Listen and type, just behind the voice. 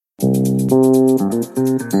Welcome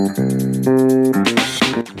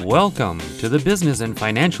to the Business and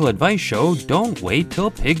Financial Advice Show, Don't Wait Till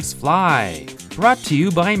Pigs Fly. Brought to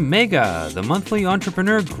you by Mega, the monthly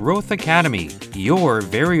Entrepreneur Growth Academy, your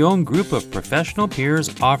very own group of professional peers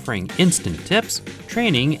offering instant tips,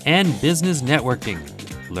 training, and business networking.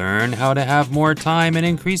 Learn how to have more time and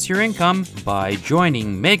increase your income by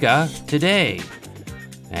joining Mega today.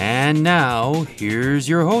 And now, here's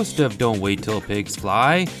your host of Don't Wait Till Pigs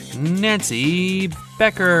Fly, Nancy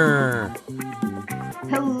Becker.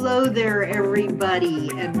 Hello there, everybody,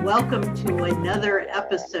 and welcome to another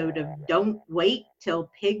episode of Don't Wait Till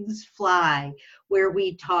Pigs Fly, where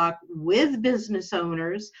we talk with business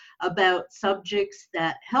owners about subjects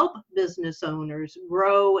that help business owners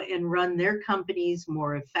grow and run their companies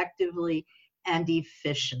more effectively and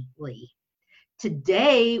efficiently.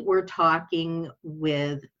 Today, we're talking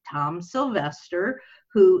with Tom Sylvester,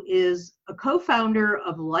 who is a co-founder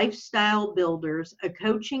of Lifestyle Builders, a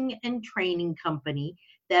coaching and training company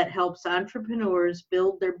that helps entrepreneurs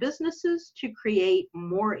build their businesses to create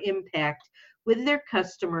more impact with their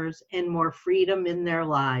customers and more freedom in their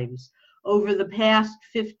lives. Over the past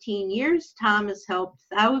 15 years, Tom has helped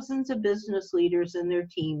thousands of business leaders and their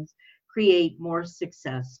teams create more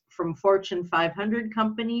success, from Fortune 500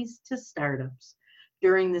 companies to startups.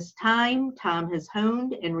 During this time, Tom has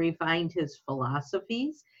honed and refined his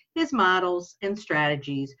philosophies, his models, and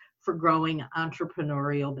strategies for growing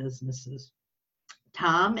entrepreneurial businesses.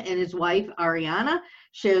 Tom and his wife, Ariana,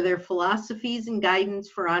 share their philosophies and guidance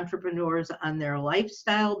for entrepreneurs on their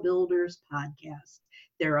Lifestyle Builders podcast.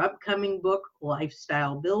 Their upcoming book,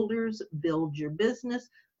 Lifestyle Builders, Build Your Business,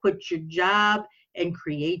 Quit Your Job, and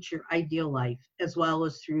Create Your Ideal Life, as well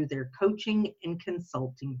as through their coaching and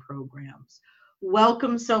consulting programs.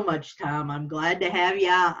 Welcome so much, Tom. I'm glad to have you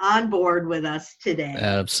on board with us today.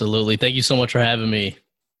 Absolutely. Thank you so much for having me.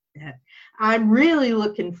 I'm really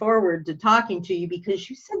looking forward to talking to you because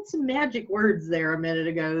you said some magic words there a minute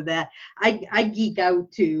ago that I geek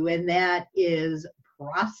out to, and that is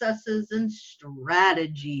processes and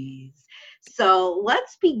strategies. So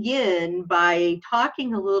let's begin by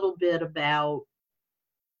talking a little bit about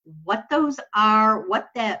what those are, what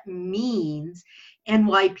that means, and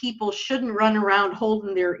why people shouldn't run around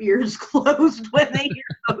holding their ears closed when they hear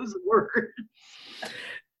those words.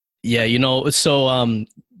 Yeah,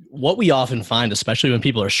 what we often find, especially when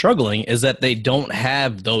people are struggling, is that they don't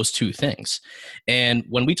have those two things. And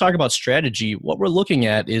when we talk about strategy, what we're looking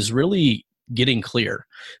at is really getting clear.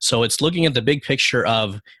 So it's looking at the big picture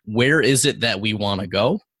of where is it that we want to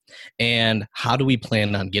go and how do we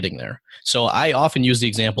plan on getting there. So I often use the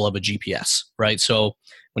example of a GPS, right? So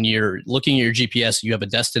when you're looking at your GPS, you have a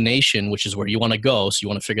destination, which is where you want to go. So you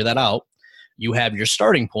want to figure that out. You have your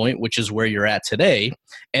starting point, which is where you're at today.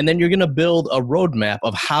 And then you're going to build a roadmap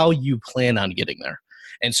of how you plan on getting there.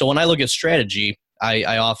 And so when I look at strategy,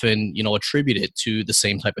 I often, attribute it to the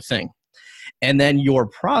same type of thing. And then your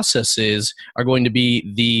processes are going to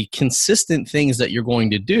be the consistent things that you're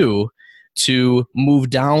going to do to move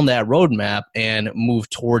down that roadmap and move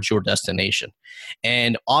towards your destination.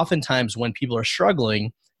 And oftentimes when people are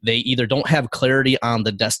struggling, they either don't have clarity on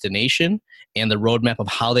the destination and the roadmap of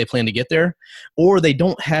how they plan to get there, or they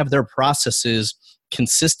don't have their processes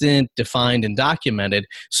consistent, defined, and documented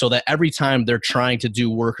so that every time they're trying to do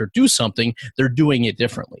work or do something, they're doing it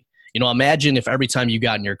differently. Imagine if every time you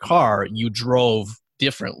got in your car, you drove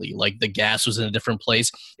differently, like the gas was in a different place.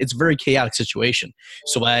 It's a very chaotic situation.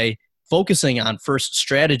 So by focusing on first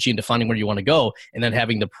strategy and defining where you want to go, and then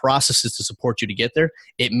having the processes to support you to get there,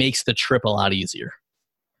 it makes the trip a lot easier.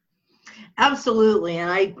 Absolutely.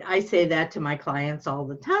 And I say that to my clients all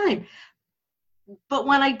the time. But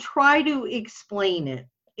when I try to explain it,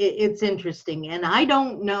 it's interesting. And I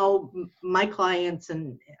don't know, my clients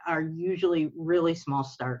are usually really small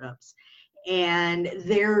startups. And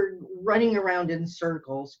they're running around in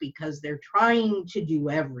circles because they're trying to do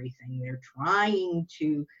everything. They're trying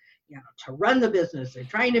to run the business. They're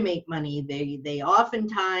trying to make money. They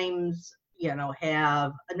oftentimes,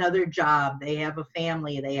 have another job. They have a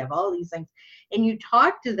family. They have all these things. And you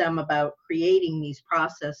talk to them about creating these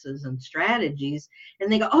processes and strategies,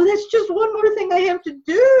 and they go, oh, that's just one more thing I have to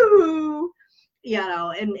do.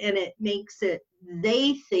 And it makes it,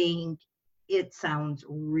 they think it sounds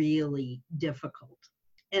really difficult.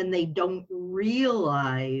 And they don't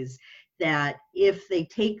realize that if they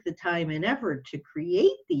take the time and effort to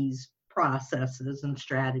create these processes and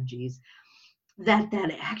strategies, that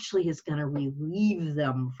actually is going to relieve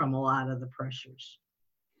them from a lot of the pressures.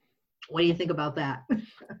 What do you think about that?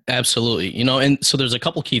 Absolutely. And so there's a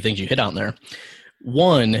couple key things you hit on there.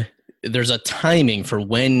 One, there's a timing for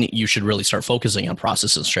when you should really start focusing on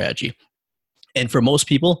process and strategy. And for most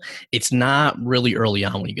people, it's not really early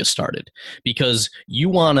on when you get started, because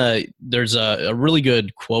there's a really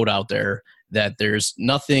good quote out there that there's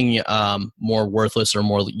nothing more worthless or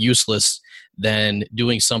more useless than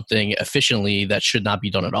doing something efficiently that should not be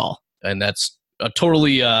done at all. And that's a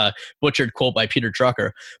totally butchered quote by Peter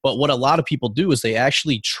Drucker. But what a lot of people do is they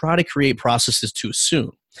actually try to create processes too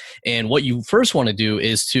soon. And what you first want to do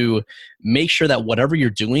is to make sure that whatever you're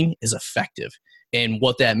doing is effective. And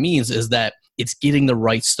what that means is that it's getting the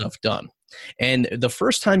right stuff done. And the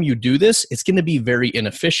first time you do this, it's going to be very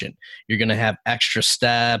inefficient. You're going to have extra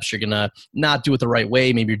steps. You're going to not do it the right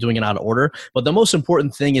way. Maybe you're doing it out of order. But the most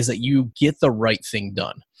important thing is that you get the right thing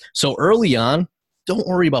done. So early on, don't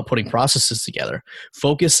worry about putting processes together.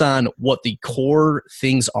 Focus on what the core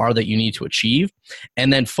things are that you need to achieve,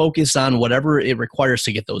 and then focus on whatever it requires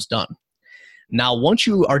to get those done. Now, once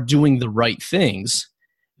you are doing the right things,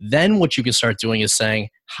 then what you can start doing is saying,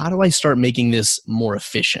 how do I start making this more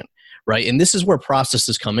efficient, right? And this is where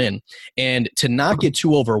processes come in. And to not get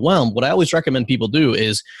too overwhelmed, what I always recommend people do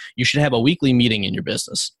is you should have a weekly meeting in your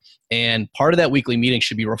business. And part of that weekly meeting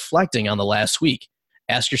should be reflecting on the last week.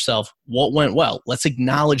 Ask yourself, what went well? Let's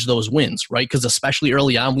acknowledge those wins, right? Because especially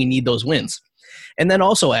early on, we need those wins. And then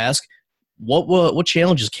also ask, what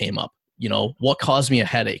challenges came up? What caused me a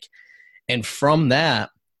headache? And from that,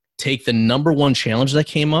 take the number one challenge that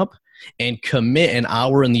came up and commit an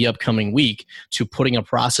hour in the upcoming week to putting a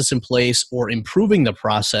process in place or improving the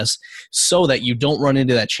process so that you don't run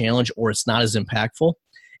into that challenge or it's not as impactful.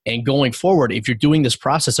 And going forward, if you're doing this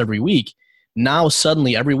process every week, now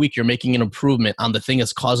suddenly every week you're making an improvement on the thing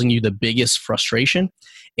that's causing you the biggest frustration.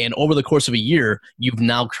 And over the course of a year, you've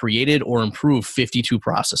now created or improved 52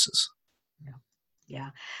 processes.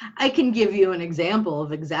 Yeah, I can give you an example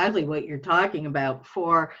of exactly what you're talking about.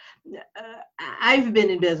 I've been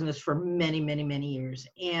in business for many, many, many years.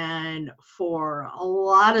 And for a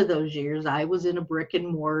lot of those years, I was in a brick and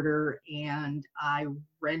mortar and I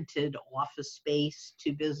rented office space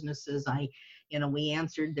to businesses. We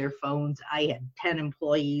answered their phones. I had 10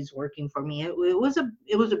 employees working for me. It was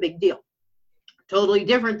a big deal. Totally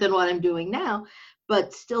different than what I'm doing now,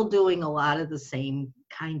 but still doing a lot of the same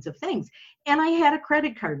kinds of things. And I had a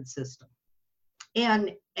credit card system.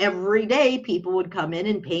 And every day people would come in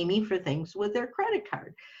and pay me for things with their credit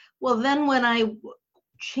card. Well, then when I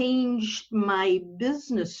changed my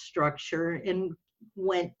business structure and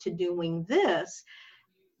went to doing this,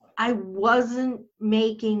 I wasn't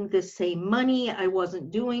making the same money. I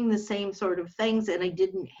wasn't doing the same sort of things, and I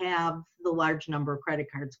didn't have the large number of credit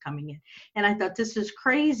cards coming in. And I thought, this is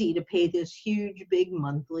crazy to pay this huge, big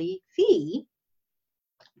monthly fee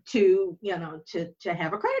to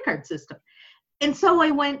have a credit card system. And so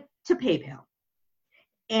I went to PayPal.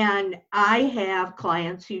 And I have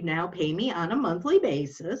clients who now pay me on a monthly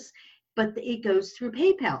basis, but it goes through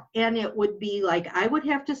PayPal. And it would be like, I would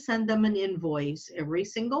have to send them an invoice every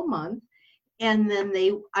single month. And then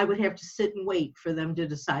I would have to sit and wait for them to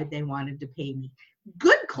decide they wanted to pay me.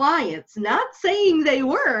 Good clients, not saying they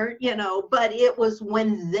were, but it was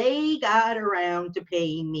when they got around to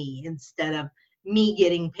paying me instead of me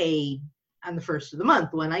getting paid on the first of the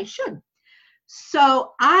month when I should.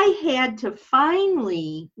 So I had to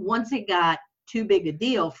finally, once it got too big a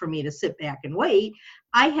deal for me to sit back and wait,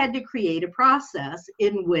 I had to create a process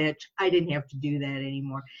in which I didn't have to do that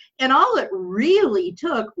anymore. And all it really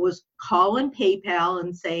took was calling PayPal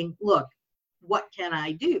and saying, look, what can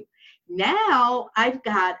I do? Now I've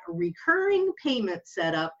got a recurring payment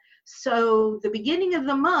set up. So the beginning of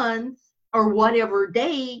the month or whatever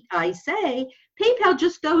day I say, PayPal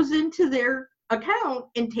just goes into their account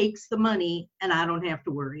and takes the money, and I don't have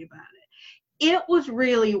to worry about it. It was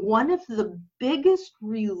really one of the biggest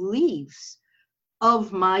reliefs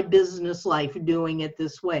of my business life doing it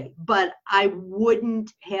this way, but I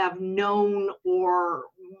wouldn't have known or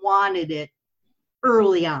wanted it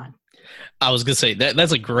early on. I was going to say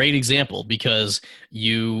that's a great example, because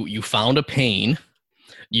you found a pain.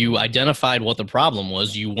 You identified what the problem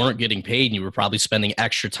was. You weren't getting paid, and you were probably spending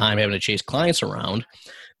extra time having to chase clients around.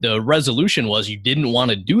 The resolution was you didn't want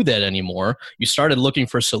to do that anymore. You started looking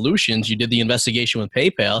for solutions. You did the investigation with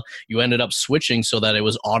PayPal. You ended up switching so that it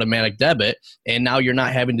was automatic debit, and now you're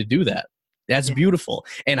not having to do that. That's beautiful.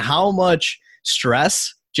 And how much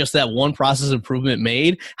stress just that one process improvement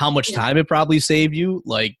made, how much time it probably saved you,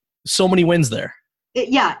 like so many wins there.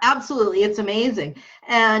 Yeah, absolutely. It's amazing.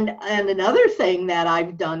 And another thing that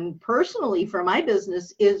I've done personally for my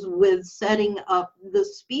business is with setting up the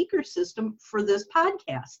speaker system for this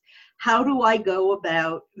podcast. How do I go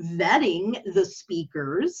about vetting the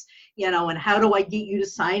speakers, and how do I get you to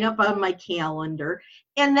sign up on my calendar?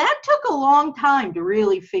 And that took a long time to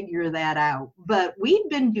really figure that out. But we'd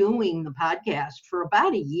been doing the podcast for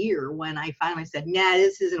about a year when I finally said, nah,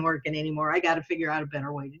 this isn't working anymore. I got to figure out a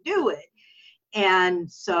better way to do it. And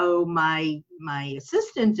so my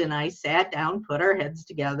assistant and I sat down, put our heads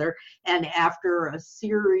together, and after a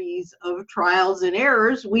series of trials and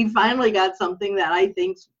errors, we finally got something that I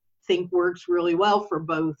think works really well for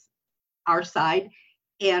both our side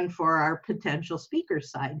and for our potential speaker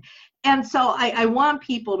side. And so I want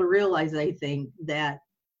people to realize, I think, that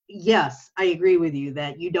yes, I agree with you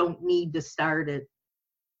that you don't need to start it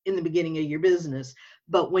in the beginning of your business,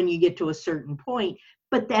 but when you get to a certain point,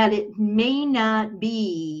 but that it may not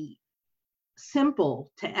be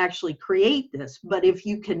simple to actually create this. But if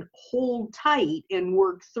you can hold tight and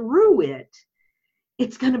work through it,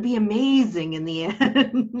 it's going to be amazing in the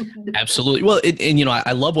end. Absolutely. Well, and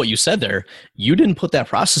I love what you said there. You didn't put that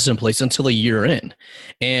process in place until a year in.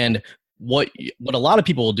 And what a lot of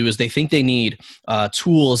people will do is they think they need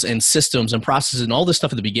tools and systems and processes and all this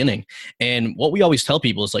stuff at the beginning. And what we always tell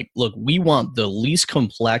people is like, look, we want the least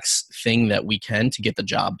complex thing that we can to get the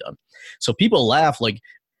job done. So people laugh like,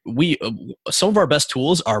 some of our best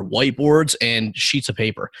tools are whiteboards and sheets of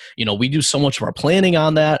paper. We do so much of our planning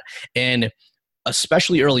on that. And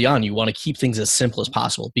especially early on, you want to keep things as simple as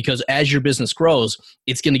possible, because as your business grows,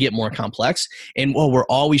 it's going to get more complex. And what we're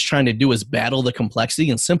always trying to do is battle the complexity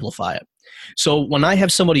and simplify it. So when I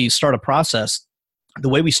have somebody start a process, the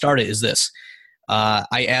way we start it is this.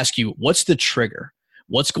 I ask you, what's the trigger?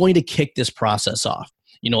 What's going to kick this process off?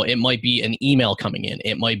 It might be an email coming in.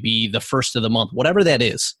 It might be the first of the month, whatever that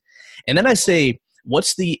is. And then I say,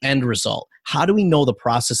 what's the end result? How do we know the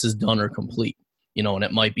process is done or complete? And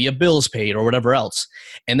it might be a bills paid or whatever else.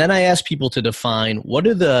 And then I ask people to define what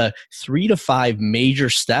are the 3 to 5 major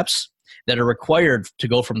steps that are required to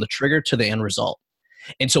go from the trigger to the end result.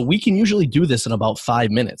 And so we can usually do this in about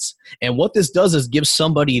 5 minutes. And what this does is give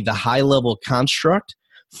somebody the high level construct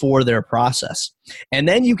for their process. And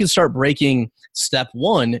then you can start breaking step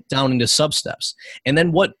 1 down into sub steps. And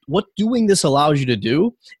then what doing this allows you to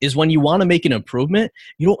do is when you want to make an improvement,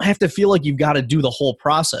 you don't have to feel like you've got to do the whole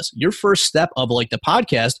process. Your first step of like the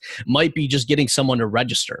podcast might be just getting someone to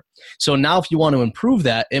register. So now if you want to improve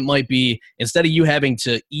that, it might be instead of you having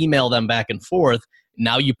to email them back and forth,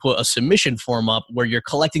 now you put a submission form up where you're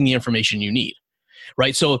collecting the information you need,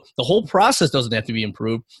 right? So the whole process doesn't have to be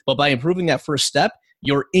improved, but by improving that first step,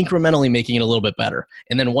 you're incrementally making it a little bit better.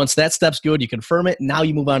 And then once that step's good, you confirm it. Now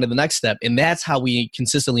you move on to the next step. And that's how we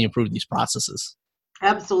consistently improve these processes.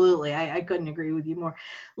 Absolutely. I couldn't agree with you more.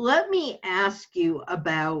 Let me ask you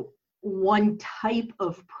about one type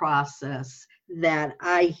of process that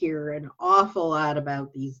I hear an awful lot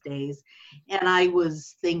about these days. And I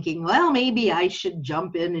was thinking, well, maybe I should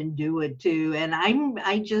jump in and do it too. And I've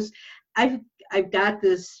got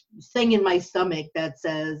this thing in my stomach that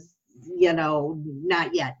says,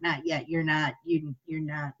 not yet. You're not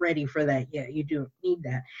ready for that yet. You don't need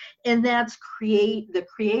that. And that's the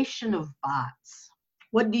creation of bots.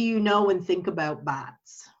 What do you know and think about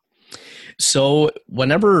bots? So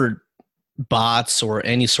whenever bots or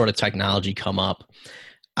any sort of technology come up,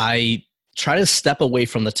 I try to step away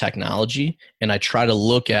from the technology and I try to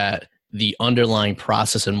look at the underlying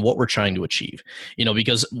process and what we're trying to achieve.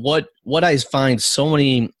 Because what I find so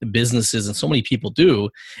many businesses and so many people do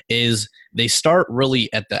is they start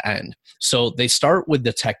really at the end. So they start with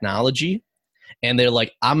the technology and they're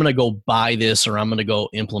like, I'm going to go buy this or I'm going to go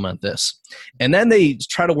implement this. And then they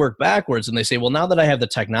try to work backwards and they say, well, now that I have the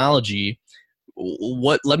technology,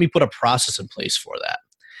 let me put a process in place for that.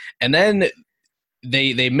 And then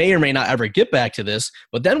they may or may not ever get back to this,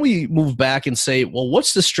 but then we move back and say, well,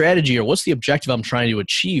 what's the strategy or what's the objective I'm trying to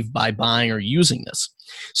achieve by buying or using this?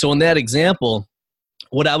 So in that example,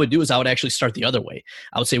 what I would do is I would actually start the other way.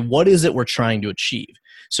 I would say, what is it we're trying to achieve?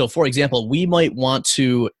 So for example, we might want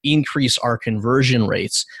to increase our conversion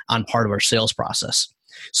rates on part of our sales process.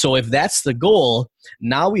 So if that's the goal,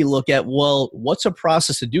 now we look at, well, what's a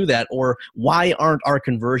process to do that? Or why aren't our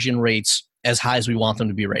conversion rates as high as we want them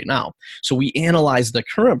to be right now? So we analyze the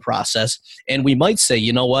current process and we might say,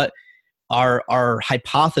 you know what, our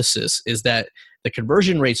hypothesis is that the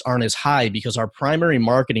conversion rates aren't as high because our primary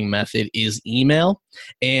marketing method is email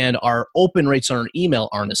and our open rates on email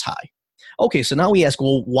aren't as high. Okay, so now we ask,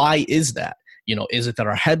 well, why is that? Is it that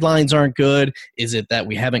our headlines aren't good? Is it that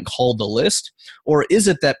we haven't called the list? Or is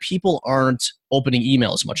it that people aren't opening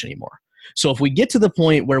emails much anymore? So if we get to the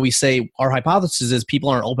point where we say our hypothesis is people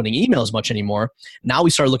aren't opening emails much anymore, now we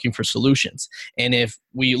start looking for solutions. And if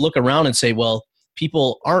we look around and say, well,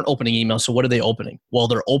 people aren't opening emails, so what are they opening? Well,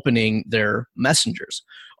 they're opening their messengers.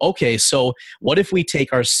 Okay, so what if we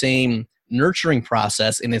take our same nurturing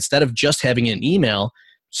process and instead of just having an email,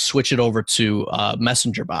 switch it over to a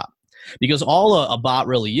messenger bot? Because all a bot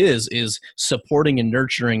really is supporting and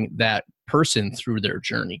nurturing that person through their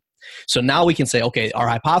journey. So now we can say, okay, our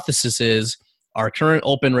hypothesis is our current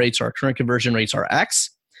open rates, our current conversion rates are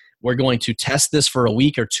X. We're going to test this for a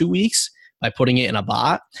week or 2 weeks by putting it in a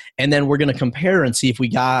bot. And then we're going to compare and see if we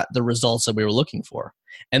got the results that we were looking for.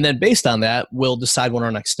 And then based on that, we'll decide what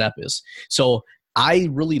our next step is. So I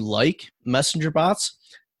really like messenger bots.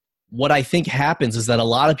 What I think happens is that a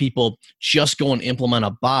lot of people just go and implement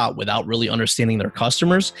a bot without really understanding their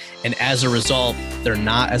customers. And as a result, they're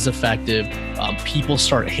not as effective. People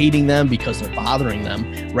start hating them because they're bothering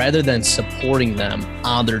them rather than supporting them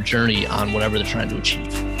on their journey on whatever they're trying to achieve.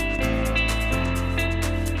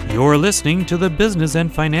 You're listening to the Business and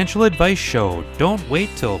Financial Advice Show, Don't Wait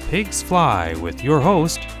Till Pigs Fly, with your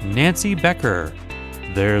host, Nancy Becker.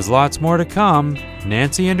 There's lots more to come.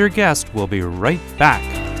 Nancy and her guest will be right back.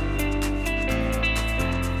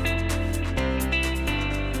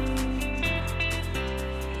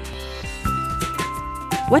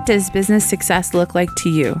 What does business success look like to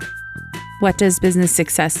you? What does business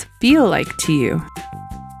success feel like to you?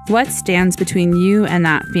 What stands between you and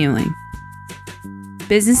that feeling?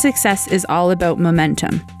 Business success is all about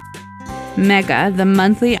momentum. Mega, the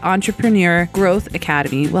monthly Entrepreneur Growth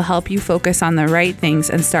Academy, will help you focus on the right things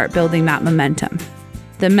and start building that momentum.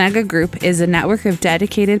 The Mega Group is a network of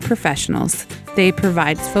dedicated professionals. They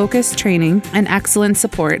provide focused training and excellent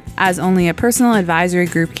support as only a personal advisory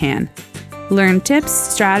group can. Learn tips,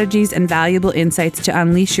 strategies, and valuable insights to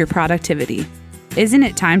unleash your productivity. Isn't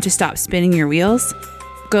it time to stop spinning your wheels?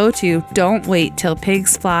 Go to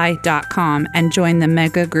don'twaittillpigsfly.com and join the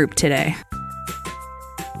Mega Group today.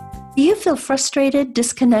 Do you feel frustrated,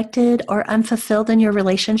 disconnected, or unfulfilled in your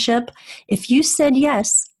relationship? If you said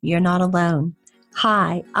yes, you're not alone.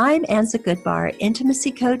 Hi, I'm Anza Goodbar,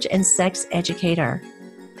 intimacy coach and sex educator.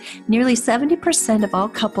 Nearly 70% of all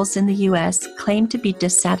couples in the U.S. claim to be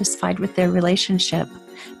dissatisfied with their relationship.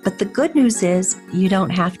 But the good news is you don't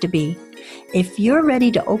have to be. If you're ready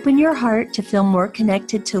to open your heart to feel more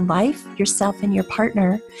connected to life, yourself, and your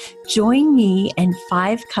partner, join me and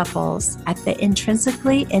 5 couples at the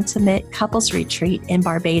Intrinsically Intimate Couples Retreat in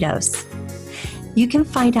Barbados. You can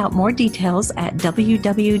find out more details at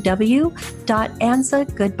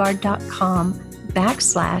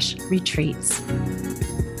www.anzagoodbar.com/retreats.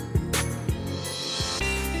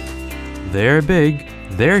 They're big,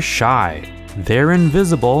 they're shy, they're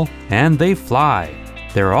invisible, and they fly.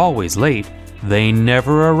 They're always late, they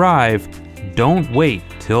never arrive. Don't wait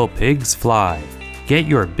till pigs fly. Get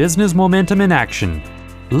your business momentum in action.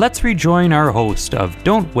 Let's rejoin our host of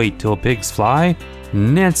Don't Wait Till Pigs Fly,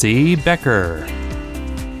 Nancy Becker.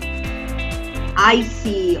 I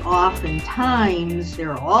see oftentimes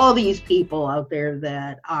there are all these people out there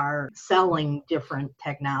that are selling different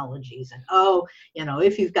technologies. And,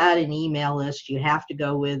 if you've got an email list, you have to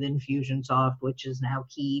go with Infusionsoft, which is now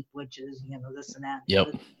Keep, which is, this and that.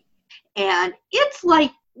 Yep. And it's like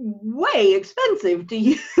way expensive to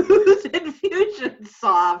use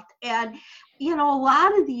Infusionsoft. And, a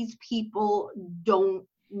lot of these people don't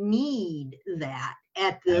need that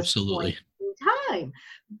at this point in time,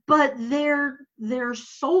 but they're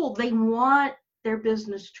sold. They want their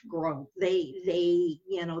business to grow. They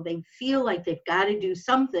feel like they've got to do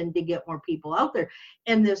something to get more people out there.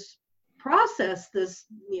 And this process, this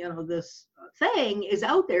thing is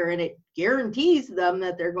out there, and it guarantees them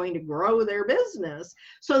that they're going to grow their business.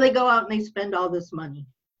 So they go out and they spend all this money.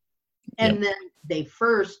 And then they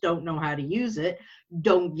first don't know how to use it,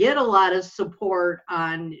 don't get a lot of support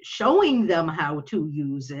on showing them how to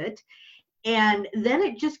use it. And then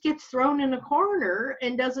it just gets thrown in a corner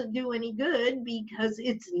and doesn't do any good because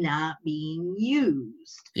it's not being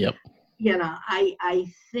used. Yep. I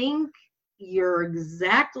think you're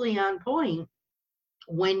exactly on point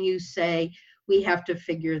when you say we have to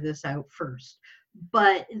figure this out first.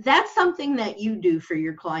 But that's something that you do for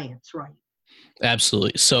your clients, right?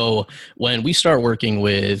 Absolutely. So when we start working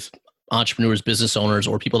with entrepreneurs, business owners,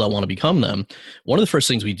 or people that want to become them, one of the first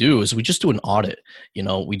things we do is we just do an audit.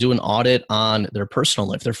 We do an audit on their personal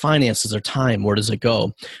life, their finances, their time, where does it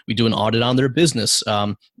go? We do an audit on their business,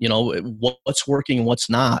 what's working and what's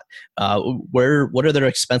not, what are their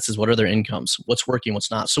expenses, what are their incomes, what's working,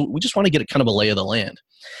 what's not. So we just want to get kind of a lay of the land.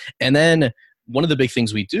 And then one of the big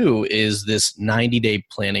things we do is this 90-day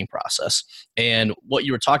planning process. And what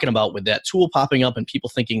you were talking about with that tool popping up and people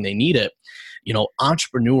thinking they need it,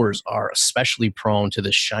 entrepreneurs are especially prone to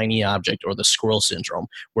the shiny object or the squirrel syndrome,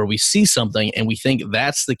 where we see something and we think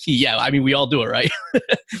that's the key. Yeah, I mean, we all do it, right?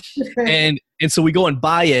 and so we go and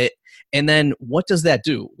buy it. And then what does that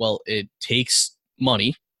do? Well, it takes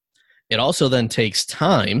money. It also then takes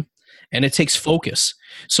time. And it takes focus.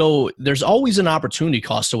 So there's always an opportunity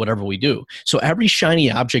cost to whatever we do. So every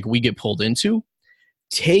shiny object we get pulled into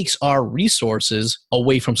takes our resources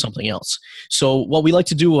away from something else. So what we like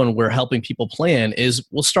to do when we're helping people plan is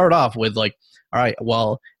we'll start off with like, all right,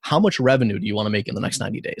 well, how much revenue do you want to make in the next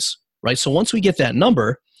 90 days? Right? So once we get that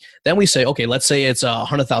number, then we say, okay, let's say it's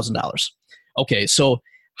 $100,000. Okay, so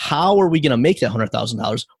how are we going to make that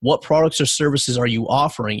 $100,000? What products or services are you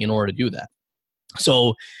offering in order to do that?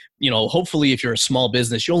 So hopefully if you're a small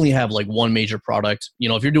business, you only have like one major product.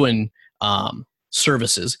 If you're doing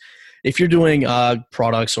services, if you're doing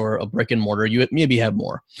products or a brick and mortar, you maybe have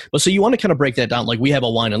more. But so you want to kind of break that down. Like we have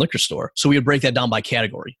a wine and liquor store. So we would break that down by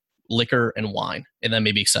category, liquor and wine, and then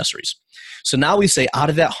maybe accessories. So now we say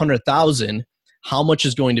out of that 100,000, how much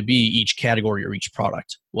is going to be each category or each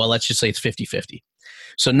product? Well, let's just say it's 50-50.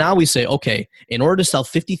 So now we say, okay, in order to sell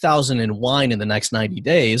 50,000 in wine in the next 90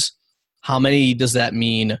 days, how many does that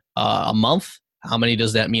mean a month? How many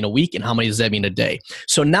does that mean a week? And how many does that mean a day?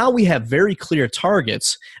 So now we have very clear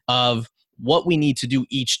targets of what we need to do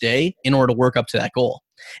each day in order to work up to that goal.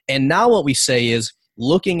 And now what we say is,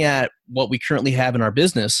 looking at what we currently have in our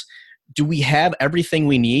business, do we have everything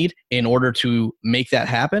we need in order to make that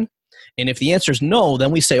happen? And if the answer is no,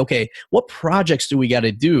 then we say, okay, what projects do we got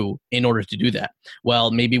to do in order to do that?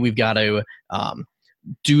 Well, maybe we've got to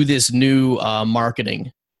do this new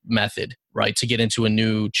marketing method, right, to get into a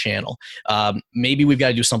new channel. Maybe we've got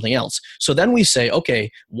to do something else. So then we say, okay,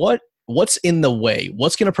 what's in the way?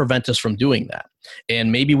 What's going to prevent us from doing that?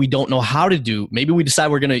 And maybe we don't know how to do, maybe we decide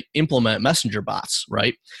we're going to implement messenger bots,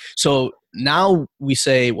 right? So now we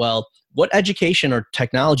say, well, what education or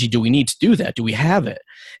technology do we need to do that? Do we have it?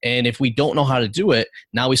 And if we don't know how to do it,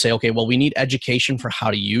 now we say, okay, well, we need education for how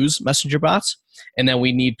to use messenger bots, and then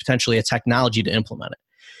we need potentially a technology to implement it.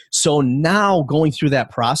 So now going through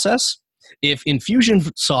that process, if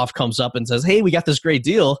Infusionsoft comes up and says, hey, we got this great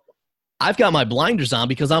deal, I've got my blinders on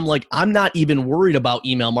because I'm not even worried about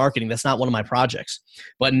email marketing. That's not one of my projects.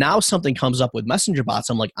 But now something comes up with messenger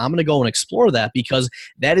bots. I'm like, I'm going to go and explore that because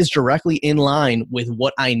that is directly in line with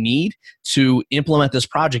what I need to implement this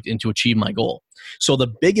project and to achieve my goal. So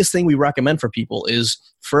the biggest thing we recommend for people is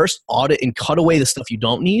first audit and cut away the stuff you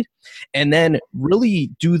don't need, and then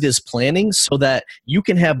really do this planning so that you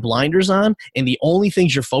can have blinders on and the only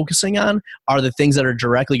things you're focusing on are the things that are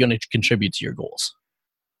directly going to contribute to your goals.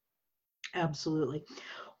 Absolutely.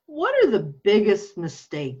 What are the biggest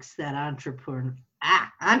mistakes that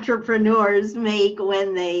entrepreneurs make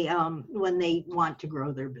when they want to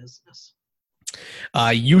grow their business?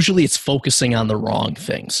 Usually it's focusing on the wrong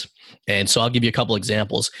things. And so I'll give you a couple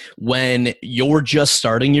examples. When you're just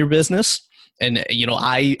starting your business, and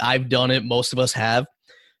I've done it, most of us have,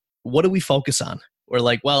 what do we focus on? We're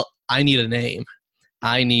like, well, I need a name.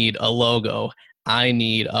 I need a logo. I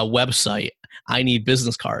need a website. I need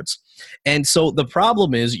business cards. And so the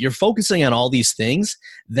problem is you're focusing on all these things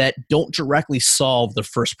that don't directly solve the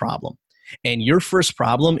first problem. And your first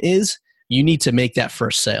problem is you need to make that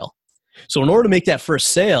first sale. So in order to make that first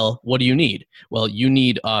sale, what do you need? Well, you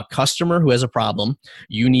need a customer who has a problem.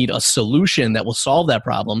 You need a solution that will solve that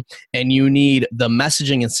problem. And you need the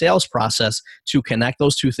messaging and sales process to connect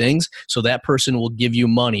those two things so that person will give you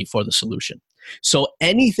money for the solution. So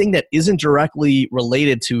anything that isn't directly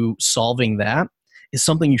related to solving that is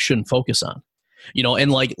something you shouldn't focus on.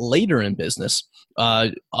 And like later in business,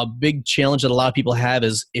 a big challenge that a lot of people have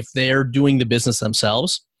is if they're doing the business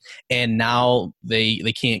themselves and now they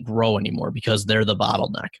can't grow anymore because they're the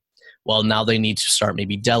bottleneck. Well, now they need to start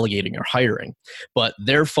maybe delegating or hiring, but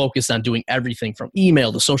they're focused on doing everything from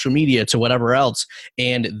email to social media to whatever else.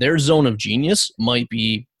 And their zone of genius might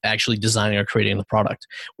be actually designing or creating the product,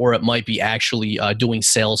 or it might be actually doing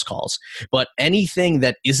sales calls. But anything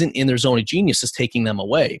that isn't in their zone of genius is taking them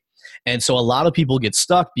away. And so a lot of people get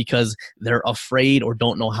stuck because they're afraid or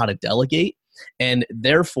don't know how to delegate. And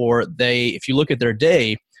therefore, if you look at their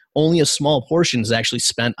day, only a small portion is actually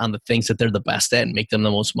spent on the things that they're the best at and make them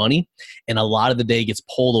the most money. And a lot of the day gets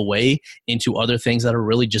pulled away into other things that are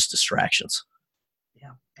really just distractions.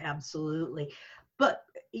 Yeah, absolutely. But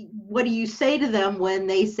what do you say to them when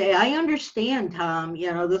they say, I understand, Tom,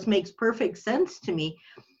 this makes perfect sense to me,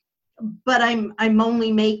 but I'm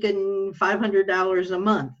only making $500 a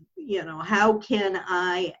month. How can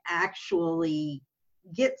I actually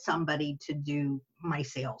get somebody to do my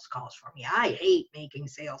sales calls for me? I hate making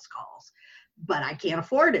sales calls, but I can't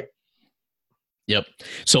afford it. Yep.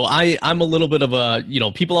 So I'm a little bit of a,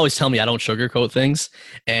 people always tell me I don't sugarcoat things.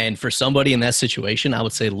 And for somebody in that situation, I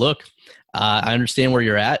would say, look, I understand where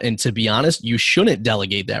you're at. And to be honest, you shouldn't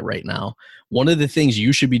delegate that right now. One of the things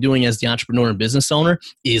you should be doing as the entrepreneur and business owner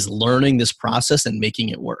is learning this process and making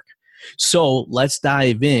it work. So let's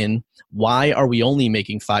dive in. Why are we only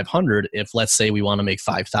making 500 if, let's say, we want to make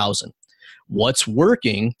 5,000? What's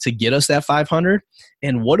working to get us that 500?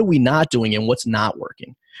 And what are we not doing and what's not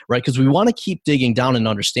working? Right? Because we want to keep digging down and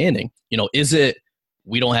understanding, is it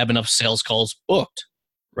we don't have enough sales calls booked?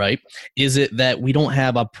 Right? Is it that we don't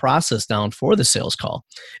have a process down for the sales call?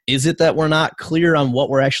 Is it that we're not clear on what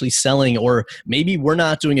we're actually selling, or maybe we're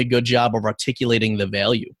not doing a good job of articulating the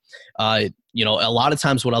value? A lot of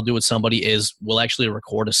times what I'll do with somebody is we'll actually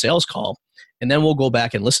record a sales call and then we'll go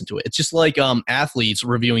back and listen to it. It's just like athletes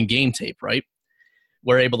reviewing game tape, right?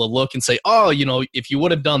 We're able to look and say, oh, if you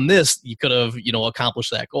would have done this, you could have,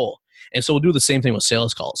 accomplished that goal. And so we'll do the same thing with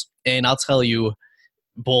sales calls. And I'll tell you,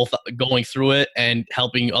 both going through it and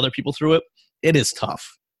helping other people through it, it is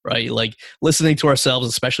tough, right? Like listening to ourselves,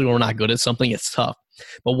 especially when we're not good at something, it's tough.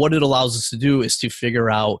 But what it allows us to do is to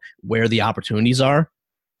figure out where the opportunities are.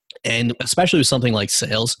 And especially with something like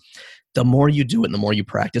sales, the more you do it and the more you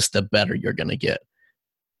practice, the better you're going to get.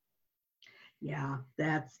 Yeah,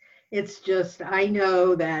 it's just, I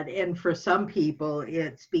know that, and for some people,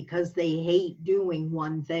 it's because they hate doing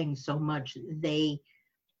one thing so much, they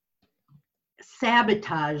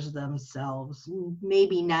sabotage themselves,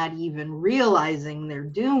 maybe not even realizing they're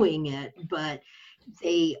doing it, but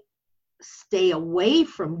they stay away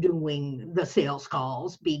from doing the sales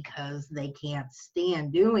calls because they can't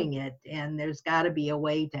stand doing it. And there's got to be a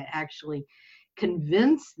way to actually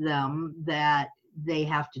convince them that they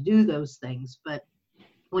have to do those things. But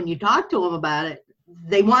when you talk to them about it,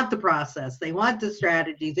 they want the process, they want the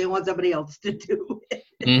strategies, they want somebody else to do it.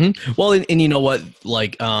 Mm-hmm. Well, and you know what,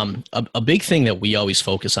 like a big thing that we always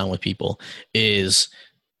focus on with people is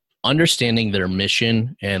understanding their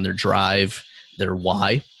mission and their drive, their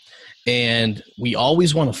why. And we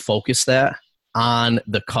always want to focus that on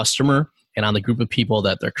the customer and on the group of people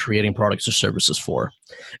that they're creating products or services for.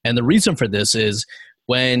 And the reason for this is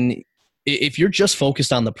if you're just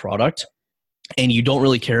focused on the product and you don't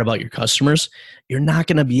really care about your customers, you're not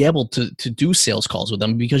going to be able to do sales calls with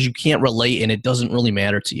them because you can't relate and it doesn't really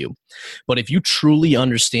matter to you. But if you truly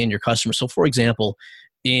understand your customers, so for example,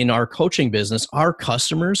 in our coaching business, our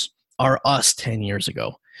customers are us 10 years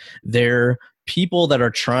ago. They're people that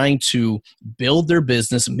are trying to build their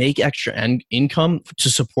business, make extra income to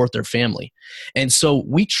support their family. And so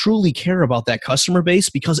we truly care about that customer base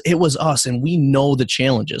because it was us and we know the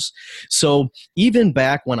challenges. So even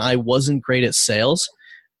back when I wasn't great at sales,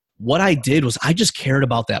 what I did was I just cared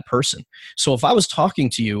about that person. So if I was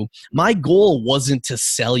talking to you, my goal wasn't to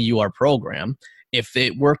sell you our program. If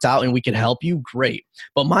it worked out and we could help you, great.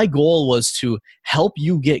 But my goal was to help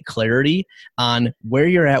you get clarity on where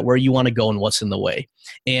you're at, where you want to go, and what's in the way.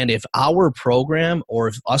 And if our program or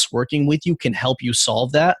if us working with you can help you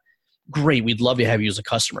solve that, great. We'd love to have you as a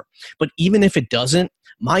customer. But even if it doesn't,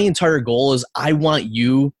 my entire goal is I want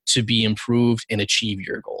you to be improved and achieve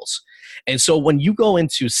your goals. And so when you go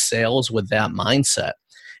into sales with that mindset,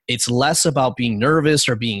 it's less about being nervous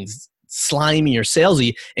or being slimy or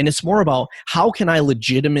salesy, and it's more about how can I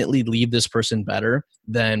legitimately leave this person better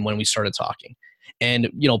than when we started talking. And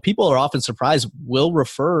people are often surprised we'll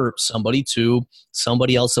refer somebody to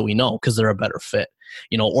somebody else that we know because they're a better fit,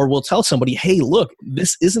 or we'll tell somebody, hey, look,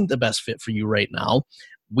 this isn't the best fit for you right now,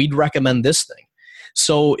 we'd recommend this thing.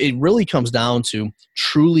 So it really comes down to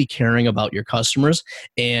truly caring about your customers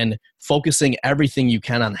and focusing everything you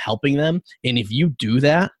can on helping them. And if you do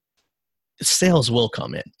that, sales will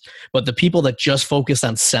come in. But the people that just focus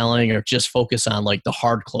on selling or just focus on like the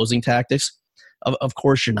hard closing tactics, of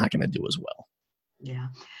course you're not going to do as well. Yeah.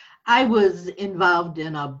 I was involved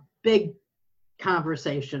in a big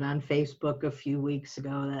conversation on Facebook a few weeks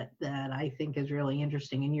ago that I think is really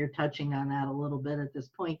interesting, and you're touching on that a little bit at this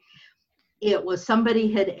point. It was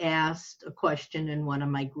somebody had asked a question in one of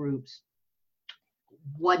my groups,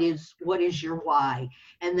 what is your why?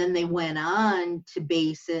 And then they went on to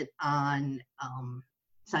base it on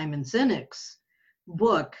Simon Sinek's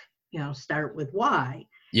book, Start With Why.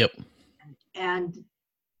 Yep. And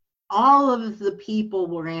all of the people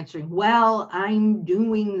were answering, well, I'm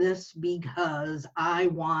doing this because I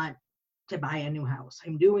want to buy a new house.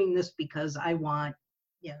 I'm doing this because I want,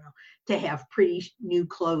 to have pretty new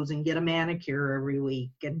clothes and get a manicure every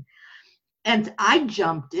week. And I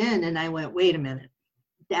jumped in and I went, wait a minute,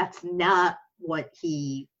 that's not what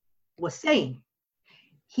he was saying.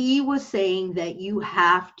 He was saying that you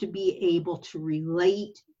have to be able to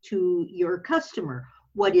relate to your customer.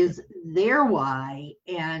 What is their why,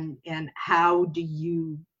 and how do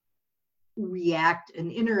you react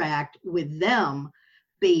and interact with them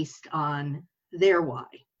based on their why?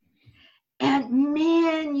 And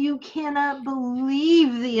man, you cannot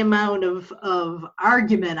believe the amount of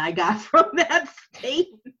argument I got from that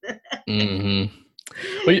statement. Mm-hmm.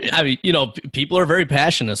 Well, I mean, people are very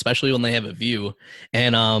passionate, especially when they have a view.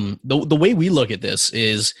 And the way we look at this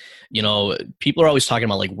is, people are always talking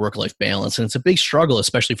about like work-life balance, and it's a big struggle,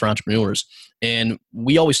 especially for entrepreneurs. And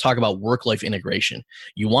we always talk about work-life integration.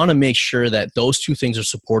 You want to make sure that those two things are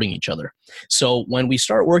supporting each other. So when we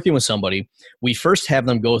start working with somebody, we first have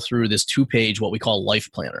them go through this 2-page, what we call life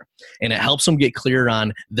planner, and it helps them get clear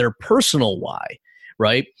on their personal why.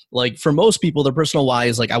 Right? Like for most people, their personal why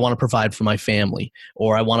is like, I want to provide for my family,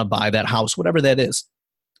 or I want to buy that house, whatever that is.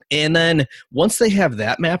 And then once they have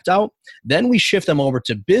that mapped out, then we shift them over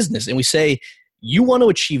to business and we say, you want to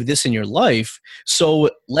achieve this in your life. So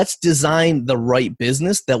let's design the right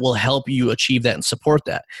business that will help you achieve that and support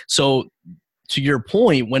that. So to your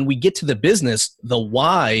point, when we get to the business, the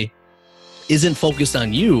why isn't focused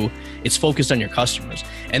on you, it's focused on your customers.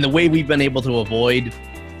 And the way we've been able to avoid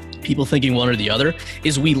people thinking one or the other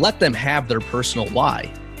is we let them have their personal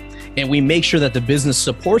why, and we make sure that the business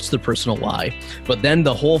supports the personal why, but then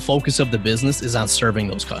the whole focus of the business is on serving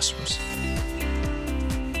those customers.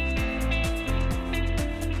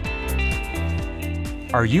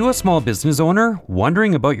 Are you a small business owner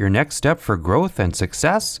wondering about your next step for growth and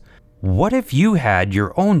success? What if you had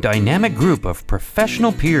your own dynamic group of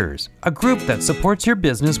professional peers, a group that supports your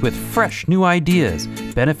business with fresh new ideas,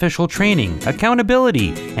 beneficial training,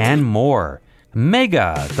 accountability, and more?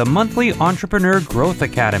 Mega, the monthly Entrepreneur Growth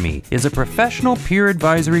Academy, is a professional peer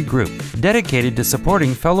advisory group dedicated to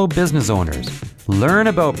supporting fellow business owners. Learn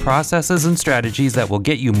about processes and strategies that will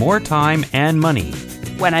get you more time and money.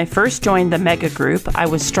 When I first joined the Mega Group, I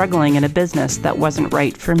was struggling in a business that wasn't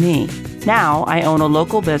right for me. Now, I own a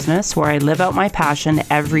local business where I live out my passion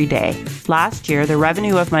every day. Last year, the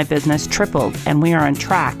revenue of my business tripled, and we are on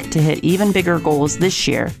track to hit even bigger goals this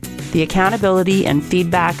year. The accountability and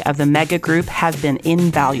feedback of the Mega Group have been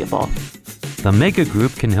invaluable. The Mega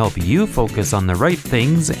Group can help you focus on the right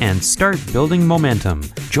things and start building momentum.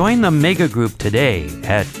 Join the Mega Group today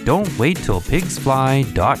at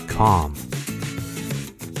don'twaittillpigsfly.com.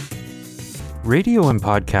 Radio and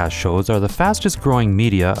podcast shows are the fastest growing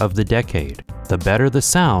media of the decade. The better the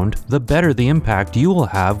sound, the better the impact you will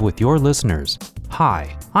have with your listeners.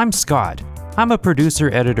 Hi, I'm Scott. I'm a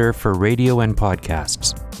producer-editor for radio and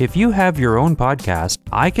podcasts. If you have your own podcast,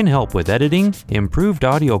 I can help with editing, improved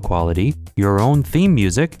audio quality, your own theme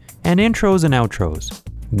music, and intros and outros.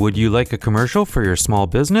 Would you like a commercial for your small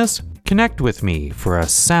business? Connect with me for a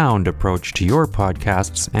sound approach to your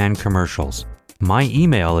podcasts and commercials. My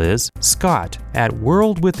email is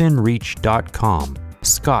scott@worldwithinreach.com.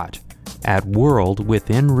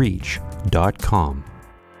 scott@worldwithinreach.com.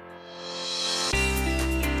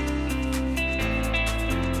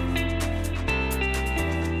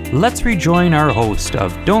 Let's rejoin our host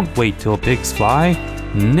of Don't Wait Till Pigs Fly,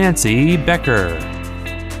 Nancy Becker.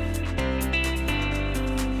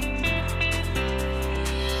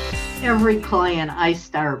 Every client I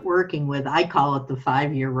start working with, I call it the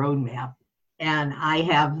 5-year roadmap. And I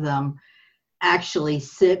have them actually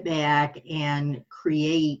sit back and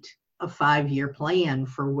create a 5-year plan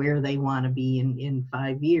for where they want to be in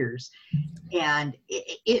 5 years. And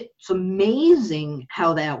it's amazing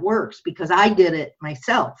how that works, because I did it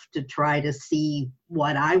myself to try to see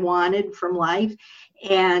what I wanted from life.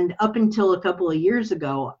 And up until a couple of years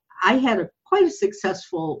ago, I had quite a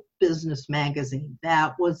successful business magazine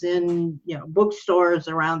that was in bookstores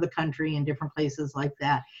around the country and different places like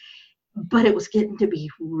that. But it was getting to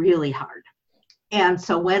be really hard. And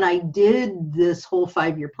so when I did this whole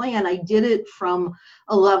 5-year plan, I did it from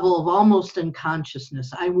a level of almost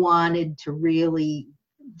unconsciousness. I wanted to really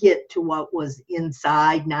get to what was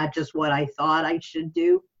inside, not just what I thought I should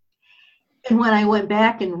do. And when I went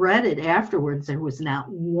back and read it afterwards, there was not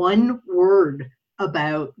one word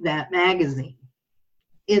about that magazine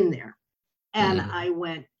in there. And I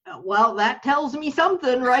went, Well, that tells me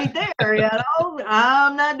something right there.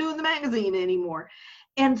 I'm not doing the magazine anymore.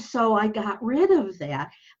 And so I got rid of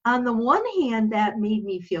that. On the one hand, that made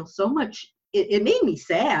me feel so much, it made me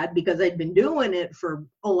sad because I'd been doing it for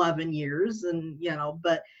 11 years and,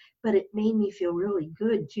 but it made me feel really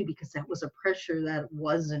good too, because that was a pressure that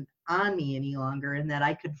wasn't on me any longer, and that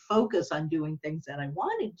I could focus on doing things that I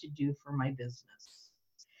wanted to do for my business.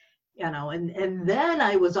 And then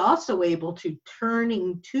I was also able to,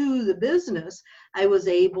 turning to the business, I was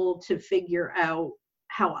able to figure out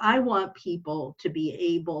how I want people to be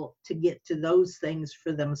able to get to those things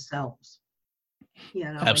for themselves.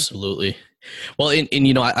 Absolutely. Well,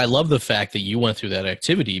 and I love the fact that you went through that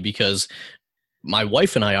activity, because my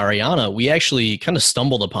wife and I, Ariana, we actually kind of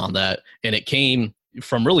stumbled upon that, and it came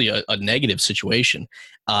from really a negative situation.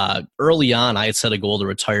 Early on, I had set a goal to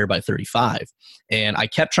retire by 35, and I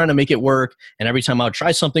kept trying to make it work. And every time I would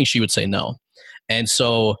try something, she would say no. And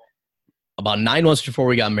so about 9 months before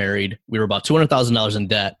we got married, we were about $200,000 in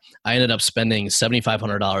debt. I ended up spending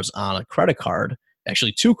 $7,500 on a credit card,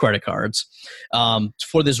 actually 2 credit cards,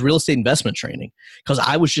 for this real estate investment training, because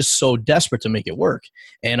I was just so desperate to make it work.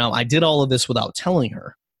 And I did all of this without telling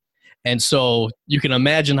her. And so you can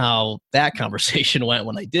imagine how that conversation went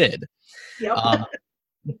when I did. Yep.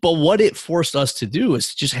 But what it forced us to do is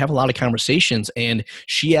to just have a lot of conversations. And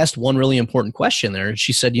she asked one really important question there. And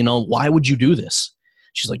she said, why would you do this?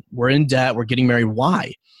 She's like, we're in debt. We're getting married.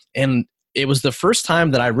 Why? And it was the first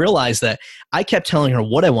time that I realized that I kept telling her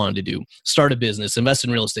what I wanted to do: start a business, invest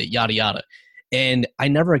in real estate, yada, yada. And I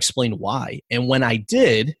never explained why. And when I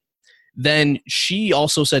did, then she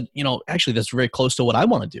also said, actually, that's very close to what I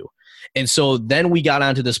want to do. And so then we got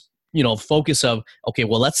onto this, focus of, okay,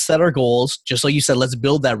 well, let's set our goals. Just like you said, let's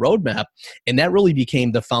build that roadmap. And that really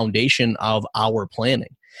became the foundation of our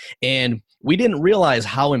planning. And we didn't realize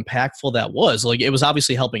how impactful that was. Like, it was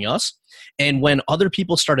obviously helping us. And when other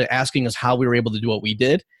people started asking us how we were able to do what we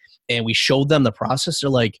did, and we showed them the process, they're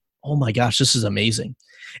like, oh my gosh, this is amazing.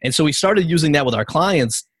 And so we started using that with our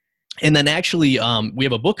clients. And then actually, we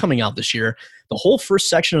have a book coming out this year. The whole first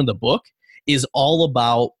section of the book is all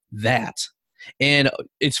about that. And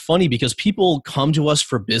it's funny because people come to us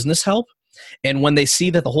for business help. And when they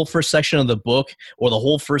see that the whole first section of the book, or the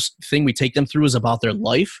whole first thing we take them through, is about their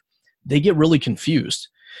life, they get really confused.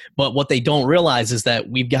 But what they don't realize is that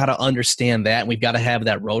we've got to understand that, and we've got to have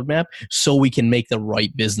that roadmap so we can make the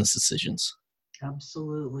right business decisions.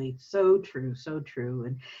 Absolutely. So true. So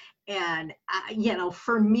true. And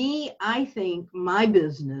for me, I think my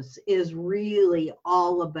business is really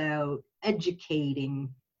all about educating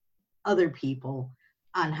other people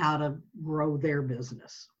on how to grow their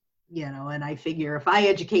business. And I figure if I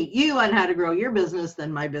educate you on how to grow your business,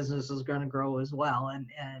 then my business is going to grow as well,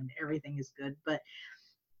 and everything is good. But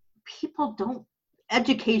people don't,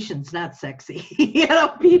 education's not sexy.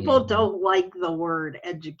 People don't like the word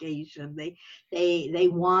education. They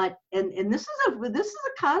want, and this is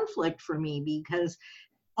a conflict for me, because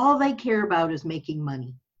all they care about is making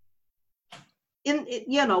money.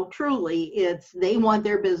 Truly, it's, they want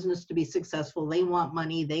their business to be successful. They want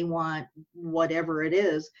money. They want whatever it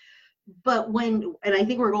is. But and I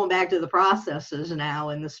think we're going back to the processes now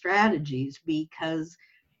and the strategies, because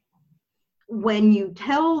when you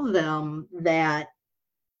tell them that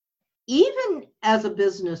even as a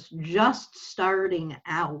business just starting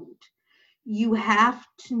out, you have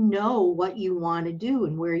to know what you want to do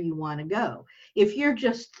and where you want to go. If you're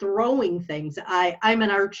just throwing things, I'm an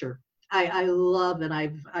archer. I love it.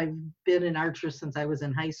 I've been an archer since I was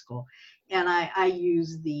in high school, and I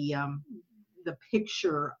use the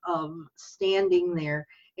picture of standing there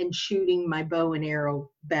and shooting my bow and arrow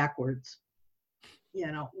backwards.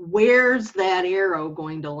 Where's that arrow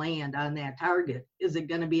going to land on that target? Is it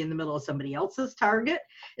going to be in the middle of somebody else's target?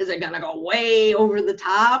 Is it going to go way over the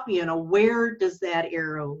top? Where does that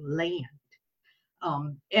arrow land?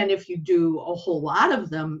 And if you do a whole lot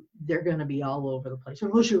of them, they're going to be all over the place,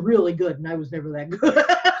 unless you're really good, and I was never that good.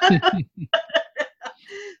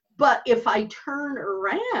 But if I turn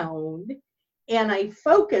around and I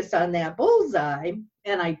focus on that bullseye,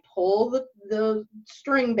 and I pull the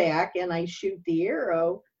string back and I shoot the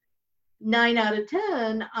arrow, 9 out of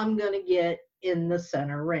 10, I'm going to get in the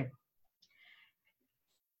center ring.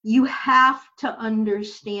 You have to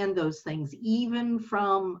understand those things, even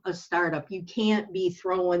from a startup. You can't be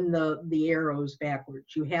throwing the arrows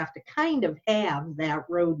backwards. You have to kind of have that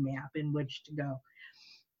roadmap in which to go.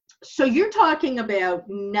 So you're talking about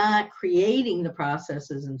not creating the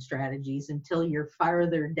processes and strategies until you're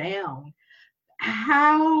farther down.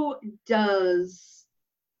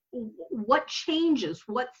 What changes,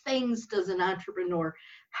 what things does an entrepreneur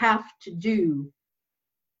have to do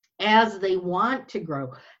as they want to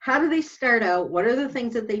grow. How do they start out? What are the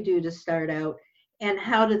things that they do to start out? And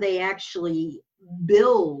how do they actually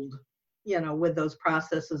build, with those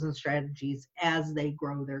processes and strategies as they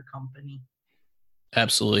grow their company?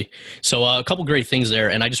 Absolutely. So a couple great things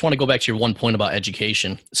there. And I just want to go back to your one point about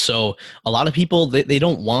education. So a lot of people, they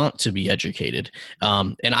don't want to be educated.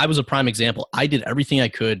 And I was a prime example. I did everything I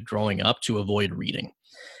could growing up to avoid reading.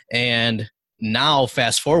 And now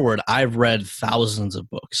fast forward, I've read thousands of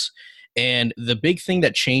books. And the big thing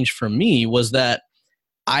that changed for me was that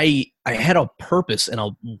I had a purpose and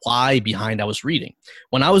a why behind I was reading.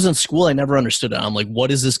 When I was in school, I never understood it. I'm like, what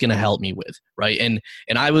is this going to help me with? Right. And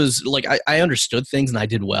I was like, I understood things and I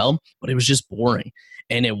did well, but it was just boring.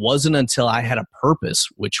 And it wasn't until I had a purpose,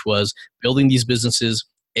 which was building these businesses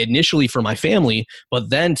initially for my family, but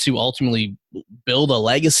then to ultimately build a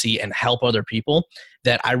legacy and help other people,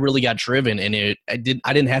 that I really got driven. And I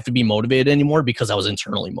didn't have to be motivated anymore because I was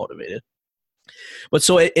internally motivated. But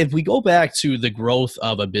so if we go back to the growth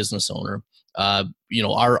of a business owner,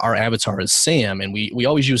 our avatar is Sam, and we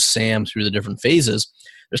always use Sam through the different phases.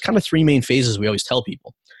 There's kind of three main phases we always tell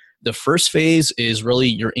people. The first phase is really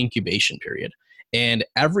your incubation period. And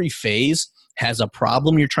every phase has a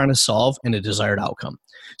problem you're trying to solve and a desired outcome.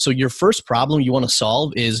 So your first problem you want to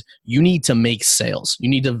solve is you need to make sales. You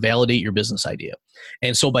need to validate your business idea.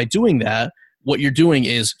 And so by doing that, what you're doing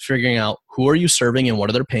is figuring out who are you serving and what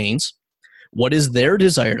are their pains, what is their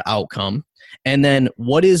desired outcome, and then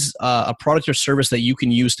what is a product or service that you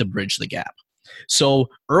can use to bridge the gap. So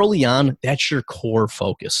early on, that's your core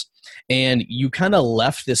focus. And you kind of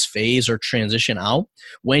left this phase or transition out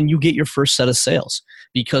when you get your first set of sales,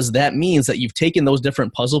 because that means that you've taken those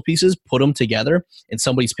different puzzle pieces, put them together, and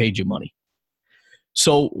somebody's paid you money.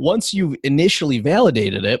 So once you've initially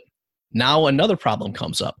validated it, now another problem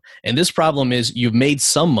comes up. And this problem is you've made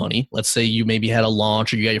some money. Let's say you maybe had a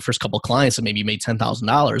launch or you got your first couple of clients and maybe you made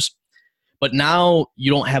 $10,000. But now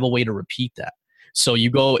you don't have a way to repeat that. So you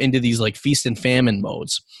go into these like feast and famine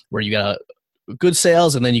modes where you got good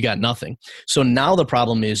sales and then you got nothing. So now the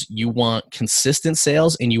problem is you want consistent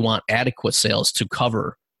sales and you want adequate sales to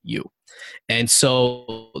cover you. And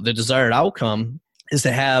so the desired outcome is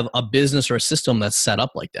to have a business or a system that's set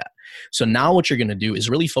up like that. So now what you're going to do is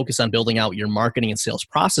really focus on building out your marketing and sales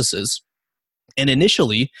processes. And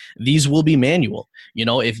initially, these will be manual.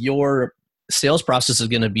 If your sales process is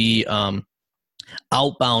going to be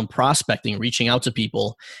outbound prospecting, reaching out to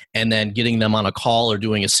people and then getting them on a call or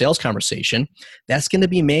doing a sales conversation, that's going to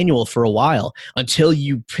be manual for a while until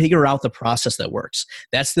you figure out the process that works.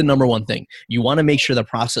 That's the number one thing. You want to make sure the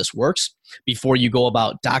process works before you go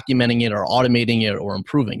about documenting it or automating it or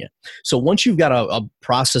improving it. So once you've got a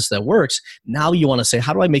process that works, now you want to say,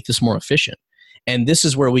 how do I make this more efficient? And this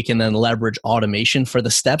is where we can then leverage automation for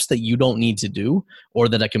the steps that you don't need to do or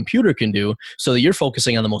that a computer can do so that you're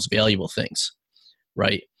focusing on the most valuable things.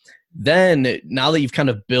 Right. Then now that you've kind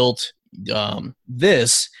of built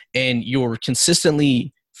this and you're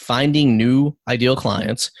consistently finding new ideal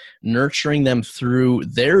clients, nurturing them through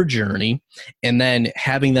their journey, and then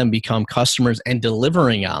having them become customers and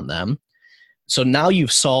delivering on them. So now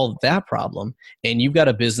you've solved that problem and you've got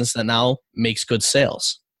a business that now makes good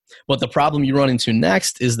sales. But the problem you run into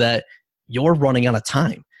next is that you're running out of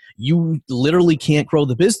time. You literally can't grow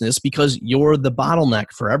the business because you're the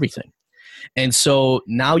bottleneck for everything. And so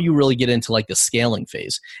now you really get into like the scaling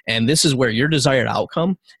phase. And this is where your desired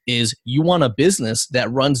outcome is you want a business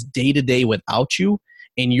that runs day to day without you,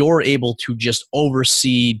 and you're able to just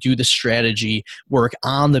oversee, do the strategy, work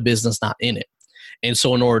on the business, not in it. And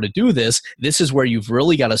so in order to do this, this is where you've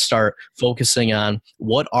really got to start focusing on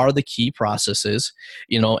what are the key processes,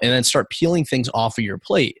 and then start peeling things off of your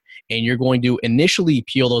plate. And you're going to initially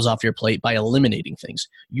peel those off your plate by eliminating things.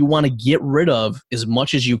 You want to get rid of as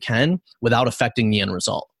much as you can without affecting the end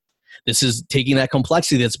result. This is taking that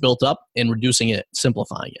complexity that's built up and reducing it,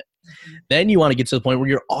 simplifying it. Then you want to get to the point where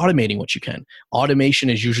you're automating what you can. Automation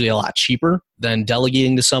is usually a lot cheaper than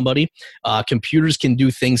delegating to somebody. Computers can do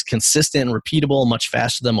things consistent and repeatable much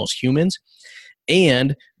faster than most humans.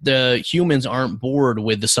 And the humans aren't bored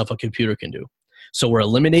with the stuff a computer can do. So we're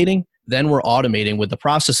eliminating, then we're automating with the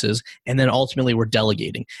processes, and then ultimately we're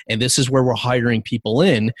delegating. And this is where we're hiring people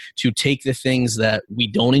in to take the things that we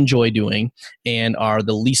don't enjoy doing and are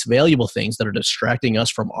the least valuable things that are distracting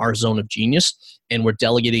us from our zone of genius, and we're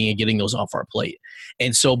delegating and getting those off our plate.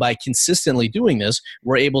 And so by consistently doing this,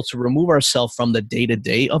 we're able to remove ourselves from the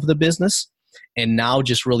day-to-day of the business and now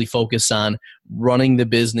just really focus on running the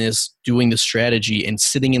business, doing the strategy, and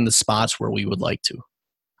sitting in the spots where we would like to.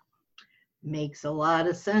 Makes a lot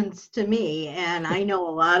of sense to me. And I know a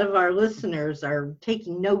lot of our listeners are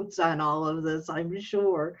taking notes on all of this, I'm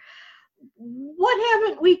sure. What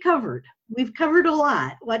haven't we covered? We've covered a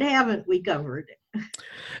lot. What haven't we covered?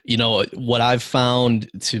 You know, what I've found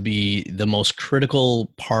to be the most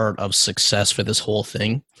critical part of success for this whole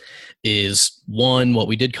thing is one, what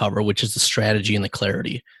we did cover, which is the strategy and the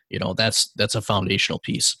clarity. You know, that's a foundational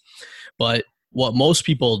piece. But what most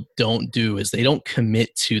people don't do is they don't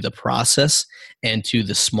commit to the process and to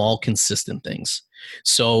the small, consistent things.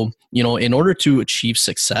 So, you know, in order to achieve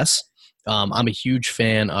success, I'm a huge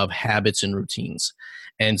fan of habits and routines.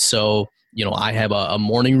 And so, you know, I have a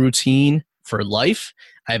morning routine for life.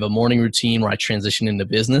 I have a morning routine where I transition into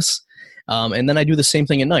business. And then I do the same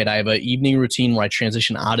thing at night. I have an evening routine where I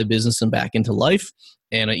transition out of business and back into life,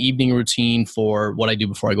 and an evening routine for what I do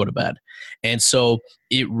before I go to bed. And so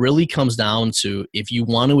it really comes down to, if you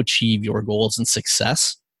want to achieve your goals and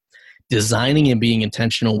success, designing and being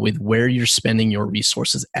intentional with where you're spending your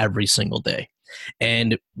resources every single day.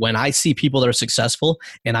 And when I see people that are successful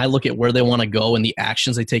and I look at where they want to go and the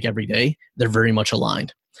actions they take every day, they're very much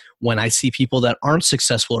aligned. When I see people that aren't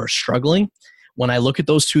successful or struggling, when I look at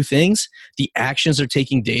those two things, the actions they're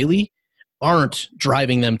taking daily aren't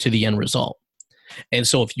driving them to the end result. And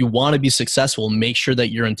so if you want to be successful, make sure that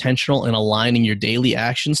you're intentional in aligning your daily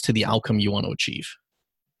actions to the outcome you want to achieve.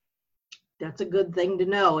 That's a good thing to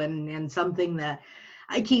know, and something that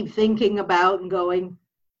I keep thinking about and going,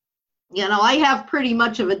 you know, I have pretty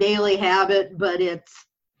much of a daily habit, but it's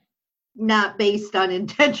not based on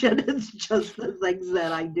intention. It's just the things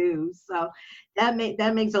that I do. So that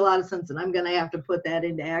makes a lot of sense, and I'm going to have to put that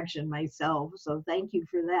into action myself. So thank you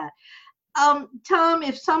for that. Tom,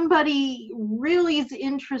 if somebody really is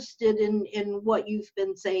interested in what you've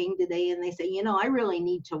been saying today, and they say, you know, I really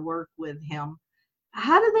need to work with him,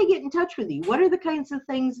 how do they get in touch with you? What are the kinds of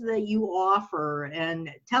things that you offer? And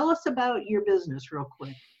tell us about your business real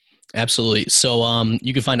quick. Absolutely. So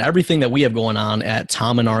you can find everything that we have going on at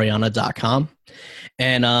tomandariana.com.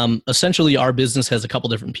 And essentially, our business has a couple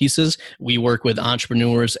different pieces. We work with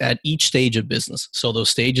entrepreneurs at each stage of business. So those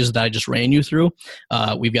stages that I just ran you through,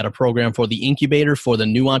 we've got a program for the incubator for the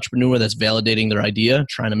new entrepreneur that's validating their idea,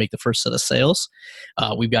 trying to make the first set of sales.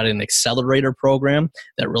 We've got an accelerator program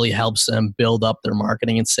that really helps them build up their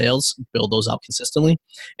marketing and sales, build those out consistently.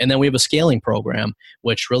 And then we have a scaling program,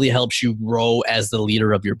 which really helps you grow as the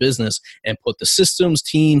leader of your business and put the systems,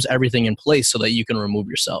 teams, everything in place so that you can remove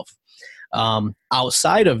yourself.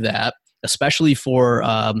 Outside of that, especially for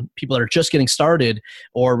people that are just getting started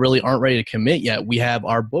or really aren't ready to commit yet, we have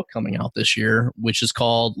our book coming out this year, which is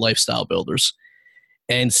called Lifestyle Builders.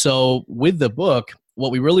 And so with the book,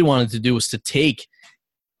 what we really wanted to do was to take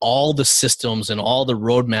all the systems and all the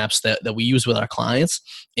roadmaps that we use with our clients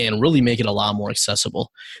and really make it a lot more accessible.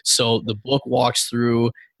 So the book walks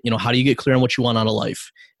through, you know, how do you get clear on what you want out of life?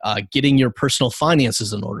 Getting your personal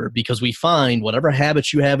finances in order, because we find whatever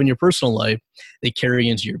habits you have in your personal life, they carry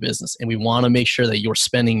into your business. And we want to make sure that you're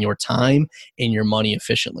spending your time and your money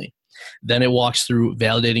efficiently. Then it walks through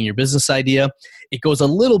validating your business idea. It goes a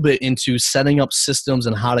little bit into setting up systems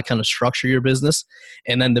and how to kind of structure your business.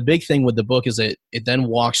 And then the big thing with the book is it then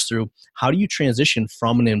walks through how do you transition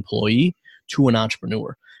from an employee to an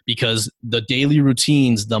entrepreneur? Because the daily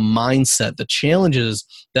routines, the mindset, the challenges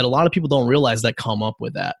that a lot of people don't realize that come up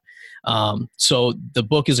with that. So the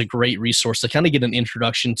book is a great resource to kind of get an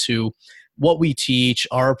introduction to what we teach,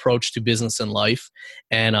 our approach to business and life.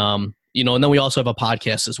 And, you know, and then we also have a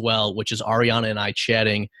podcast as well, which is Ariana and I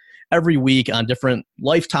chatting every week on different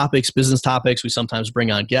life topics, business topics. We sometimes bring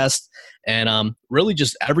on guests, and really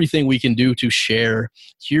just everything we can do to share.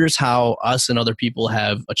 Here's how us and other people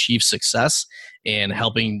have achieved success and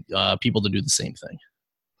helping people to do the same thing.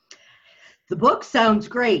 The book sounds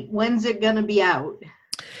great. When's it going to be out?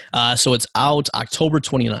 So it's out October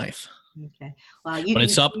 29th. Okay. But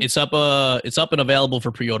it's up and available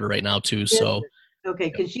for pre-order right now too. So.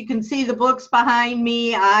 Okay, because you can see the books behind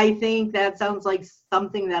me. I think that sounds like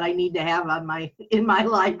something that I need to have in my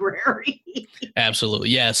library.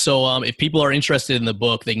 Absolutely. Yeah. So if people are interested in the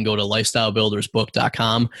book, they can go to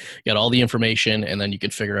lifestylebuildersbook.com, get all the information, and then you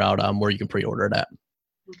can figure out where you can pre-order it at.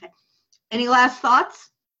 Okay. Any last thoughts?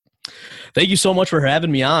 Thank you so much for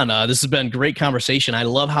having me on. This has been a great conversation. I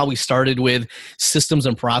love how we started with systems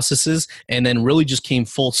and processes and then really just came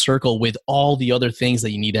full circle with all the other things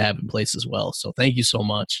that you need to have in place as well. So thank you so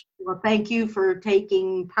much. Well, thank you for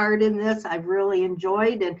taking part in this. I've really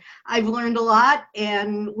enjoyed and I've learned a lot.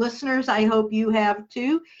 And listeners, I hope you have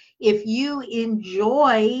too. If you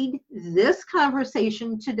enjoyed this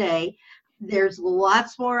conversation today, there's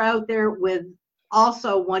lots more out there with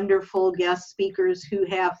also wonderful guest speakers who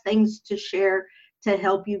have things to share to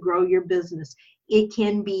help you grow your business. It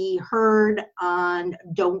can be heard on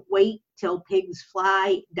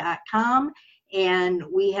don'twaittillpigsfly.com. And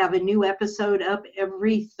we have a new episode up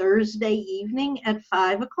every Thursday evening at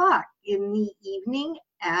 5 o'clock in the evening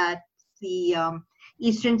at the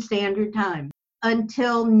Eastern Standard Time.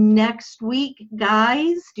 Until next week,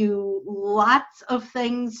 guys, do lots of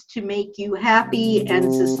things to make you happy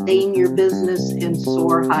and sustain your business and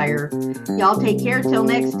soar higher. Y'all take care till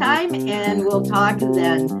next time, and we'll talk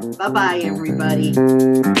then. Bye-bye, everybody.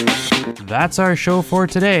 That's our show for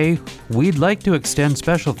today. We'd like to extend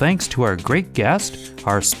special thanks to our great guest,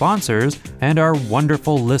 our sponsors, and our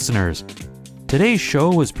wonderful listeners. Today's show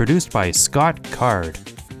was produced by Scott Card.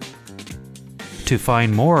 To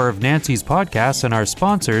find more of Nancy's podcasts and our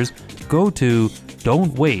sponsors, go to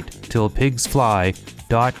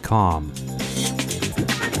don'twaittillpigsfly.com.